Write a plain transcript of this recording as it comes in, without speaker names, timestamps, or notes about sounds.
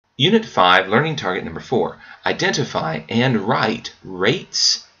Unit 5, learning target number 4. Identify and write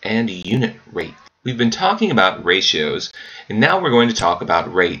rates and unit rate. We've been talking about ratios, and now we're going to talk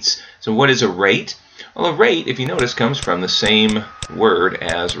about rates. So what is a rate? Well, a rate, if you notice, comes from the same word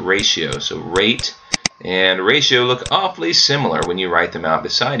as ratio. So rate and ratio look awfully similar when you write them out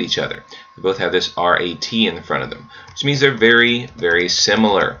beside each other. They both have this RAT in the front of them, which means they're very, very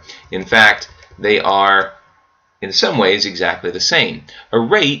similar. In fact, they are in some ways exactly the same. A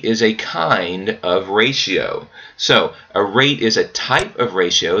rate is a kind of ratio. So a rate is a type of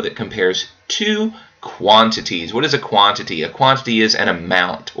ratio that compares two quantities. What is a quantity? A quantity is an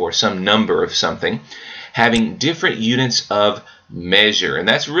amount or some number of something having different units of measure. And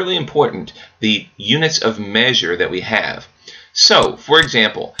that's really important, the units of measure that we have. So, for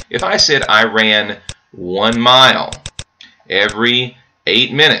example, if I said I ran 1 mile every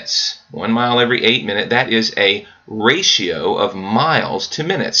 8 minutes, 1 mile every 8 minutes, that is a ratio of miles to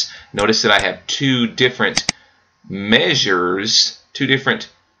minutes. Notice that I have two different measures, two different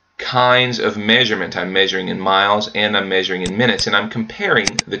kinds of measurement. I'm measuring in miles and I'm measuring in minutes, and I'm comparing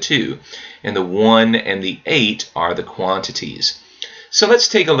the two. And the 1 and the 8 are the quantities. So let's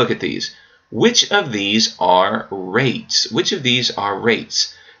take a look at these. Which of these are rates? Which of these are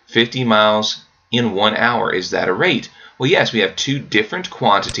rates? 50 miles in 1 hour, is that a rate? Well, yes, we have two different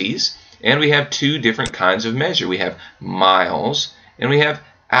quantities and we have two different kinds of measure. We have miles and we have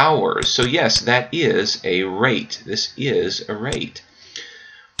hours. So yes, that is a rate. This is a rate.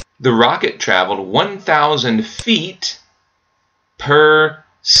 The rocket traveled 1,000 feet per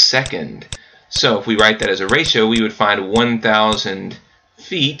second. So if we write that as a ratio, we would find 1,000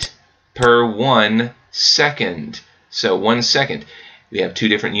 feet per 1 second. So 1 second. We have two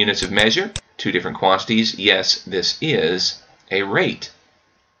different units of measure, two different quantities. Yes, this is a rate.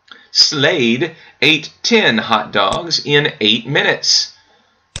 Slade ate 10 hot dogs in 8 minutes.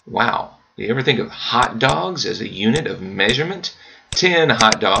 Wow. Do you ever think of hot dogs as a unit of measurement? 10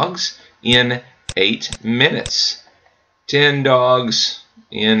 hot dogs in 8 minutes. 10 dogs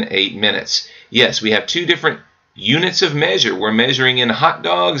in 8 minutes. Yes, we have two different units of measure. We're measuring in hot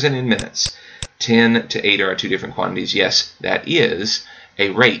dogs and in minutes. 10 to 8 are two different quantities. Yes, that is a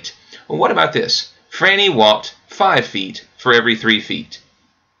rate. Well, what about this? Franny walked 5 feet for every 3 feet.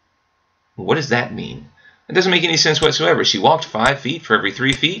 What does that mean? It doesn't make any sense whatsoever. She walked 5 feet for every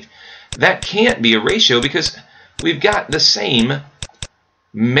 3 feet. That can't be a ratio because we've got the same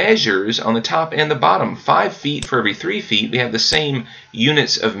measures on the top and the bottom. 5 feet for every 3 feet. We have the same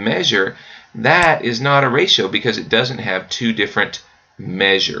units of measure. That is not a ratio because it doesn't have two different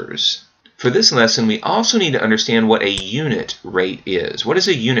measures. For this lesson, we also need to understand what a unit rate is. What is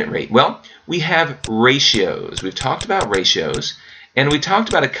a unit rate? Well, we have ratios. We've talked about ratios, and we talked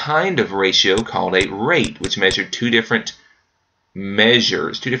about a kind of ratio called a rate, which measured two different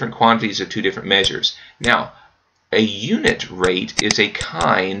measures, two different quantities of two different measures. Now, a unit rate is a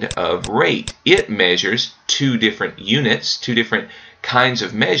kind of rate. It measures two different units, two different kinds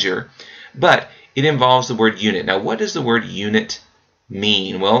of measure, but it involves the word unit. Now, what does the word unit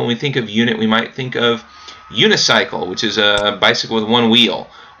mean? Well, when we think of unit, we might think of unicycle, which is a bicycle with one wheel.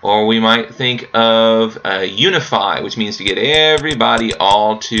 Or we might think of unify, which means to get everybody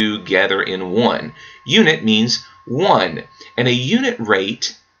all together in one. Unit means one. And a unit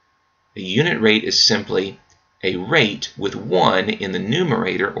rate is simply a rate with 1 in the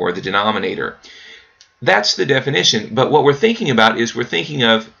numerator or the denominator. That's the definition, but what we're thinking about is we're thinking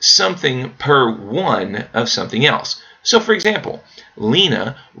of something per 1 of something else. So for example,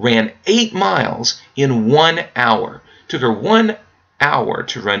 Lena ran 8 miles in 1 hour. It took her 1 hour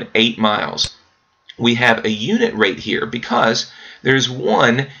to run 8 miles. We have a unit rate here because there's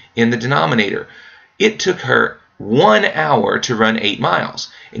 1 in the denominator. It took her 1 hour to run 8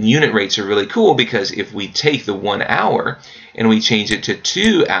 miles. And unit rates are really cool because if we take the 1 hour and we change it to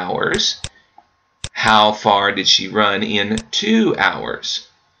 2 hours, how far did she run in 2 hours?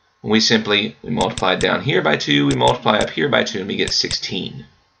 We simply multiply down here by 2, we multiply up here by 2, and we get 16.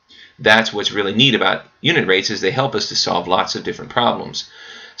 That's what's really neat about unit rates, is they help us to solve lots of different problems.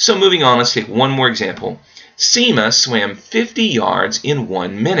 So moving on, let's take one more example. Seema swam 50 yards in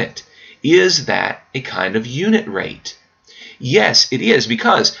 1 minute. Is that a kind of unit rate? Yes, it is,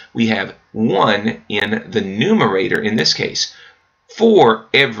 because we have 1 in the numerator in this case. For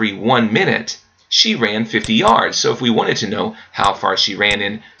every 1 minute, she ran 50 yards. So if we wanted to know how far she ran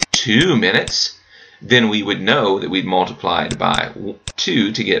in 2 minutes, then we would know that we'd multiplied by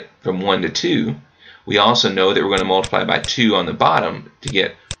 2 to get from 1 to 2. We also know that we're going to multiply by 2 on the bottom to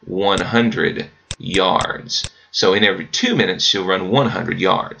get 100 yards. So in every 2 minutes, she'll run 100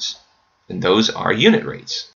 yards. And those are unit rates.